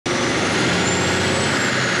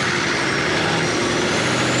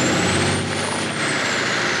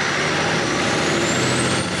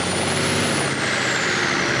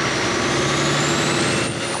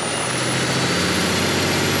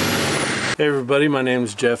Hey everybody, my name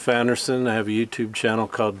is Jeff Anderson. I have a YouTube channel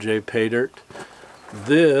called Jpaydirt.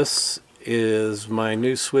 This is my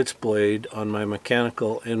new switchblade on my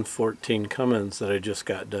mechanical N14 Cummins that I just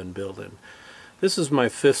got done building. This is my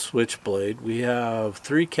fifth switchblade. We have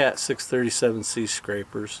 3 Cat 637C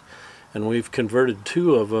scrapers, and we've converted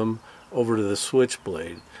 2 of them over to the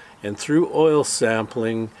switchblade. And through oil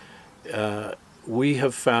sampling, we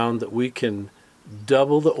have found that we can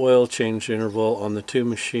double the oil change interval on the 2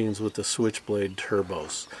 machines with the Switchblade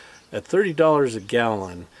turbos. At $30 a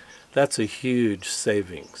gallon, that's a huge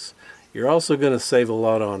savings. You're also going to save a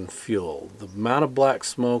lot on fuel. The amount of black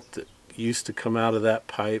smoke that used to come out of that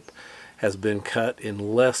pipe has been cut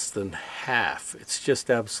in less than half. It's just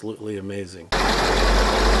absolutely amazing.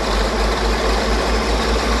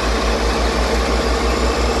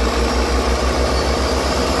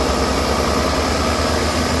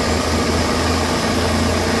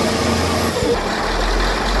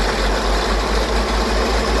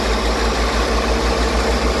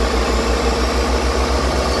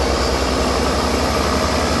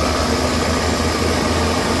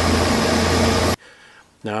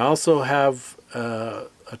 Now I also have a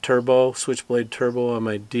Switchblade Turbo on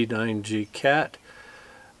my D9G Cat.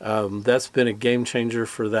 That's been a game changer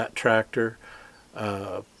for that tractor.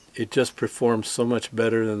 It just performs so much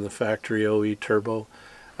better than the factory OE Turbo.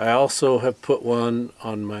 I also have put one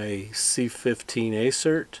on my C15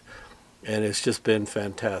 Acert, and it's just been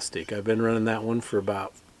fantastic. I've been running that one for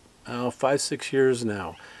about 5-6 years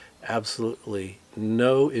now. Absolutely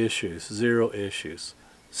no issues, 0 issues.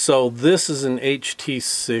 So this is an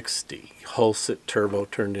HT60 Hulset Turbo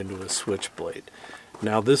turned into a switchblade.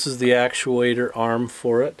 Now this is the actuator arm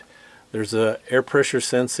for it. There's a air pressure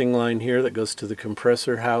sensing line here that goes to the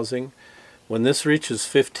compressor housing. When this reaches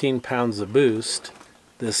 15 pounds of boost,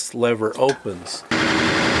 this lever opens.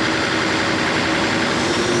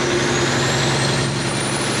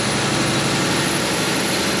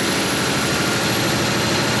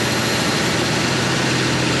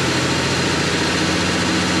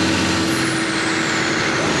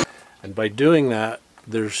 And by doing that,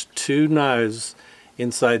 there's 2 knives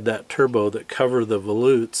inside that turbo that cover the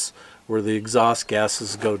volutes where the exhaust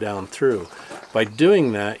gases go down through. By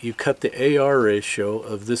doing that, you cut the AR ratio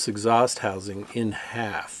of this exhaust housing in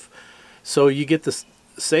half. So you get the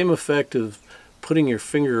same effect of putting your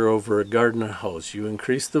finger over a garden hose. You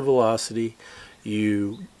increase the velocity,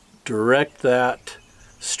 you direct that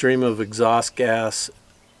stream of exhaust gas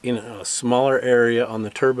in a smaller area on the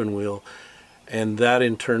turbine wheel, and that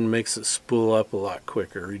in turn makes it spool up a lot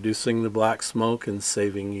quicker, reducing the black smoke and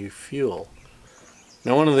saving you fuel.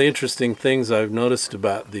 Now one of the interesting things I've noticed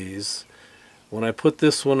about these, when I put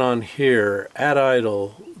this one on here, at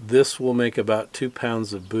idle, this will make about 2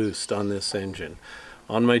 pounds of boost on this engine.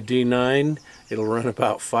 On my D9, it'll run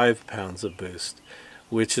about 5 pounds of boost,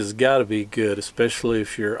 which has got to be good, especially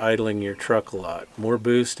if you're idling your truck a lot. More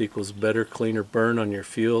boost equals better, cleaner burn on your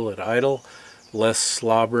fuel at idle, less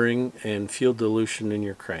slobbering and fuel dilution in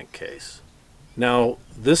your crankcase. Now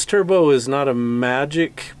this turbo is not a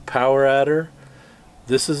magic power adder.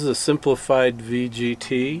 This is a simplified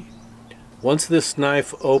VGT. Once this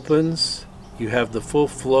knife opens, you have the full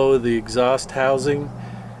flow of the exhaust housing,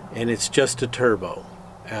 and it's just a turbo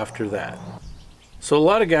after that. So a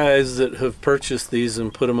lot of guys that have purchased these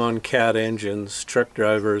and put them on Cat engines, truck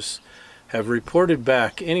drivers, have reported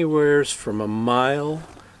back anywhere from a mile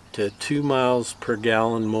to 2 miles per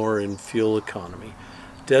gallon more in fuel economy.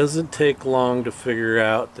 Doesn't take long to figure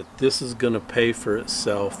out that this is going to pay for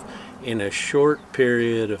itself in a short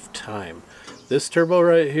period of time. This turbo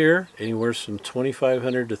right here, anywhere from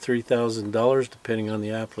 $2,500 to $3,000 depending on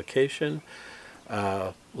the application.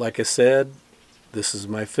 Like I said, this is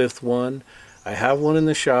my 5th one. I have one in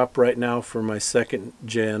the shop right now for my 2nd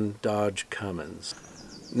gen Dodge Cummins.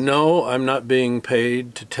 No, I'm not being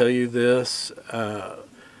paid to tell you this.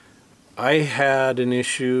 I had an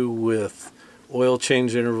issue with oil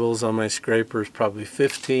change intervals on my scrapers probably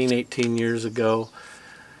 15-18 years ago.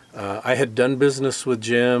 I had done business with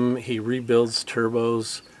Jim. He rebuilds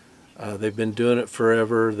turbos. They've been doing it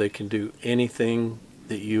forever. They can do anything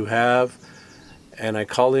that you have. And I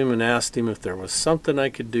called him and asked him if there was something I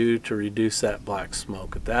could do to reduce that black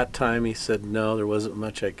smoke. At that time he said no, there wasn't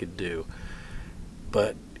much I could do.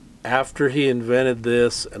 But after he invented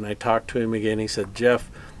this and I talked to him again, he said,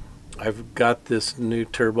 Jeff, I've got this new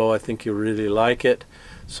turbo, I think you'll really like it.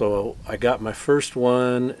 So I got my first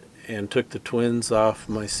one and took the twins off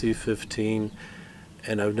my C15,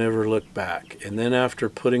 and I've never looked back. And then after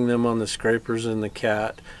putting them on the scrapers in the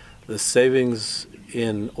Cat, the savings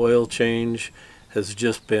in oil change has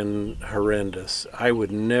just been horrendous. I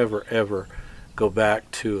would never ever go back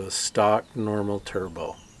to a stock normal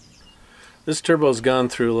turbo. This turbo's gone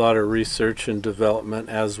through a lot of research and development,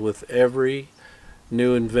 as with every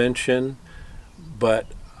new invention, but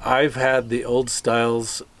I've had the old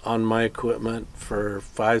styles on my equipment for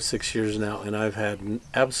 5-6 years now, and I've had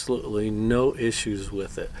absolutely no issues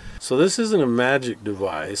with it. So this isn't a magic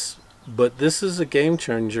device, but this is a game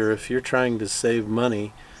changer if you're trying to save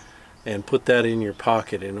money and put that in your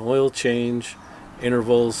pocket in oil change,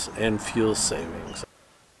 intervals, and fuel savings.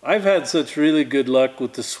 I've had such really good luck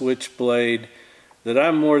with the Switchblade that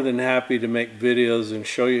I'm more than happy to make videos and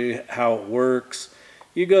show you how it works.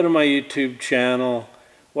 You go to my YouTube channel,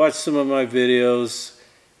 watch some of my videos,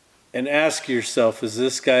 and ask yourself, is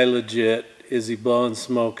this guy legit? Is he blowing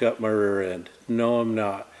smoke up my rear end? No, I'm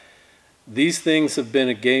not. These things have been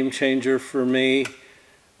a game changer for me.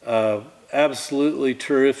 Absolutely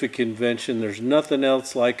terrific invention. There's nothing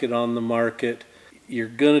else like it on the market. You're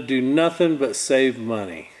going to do nothing but save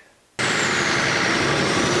money.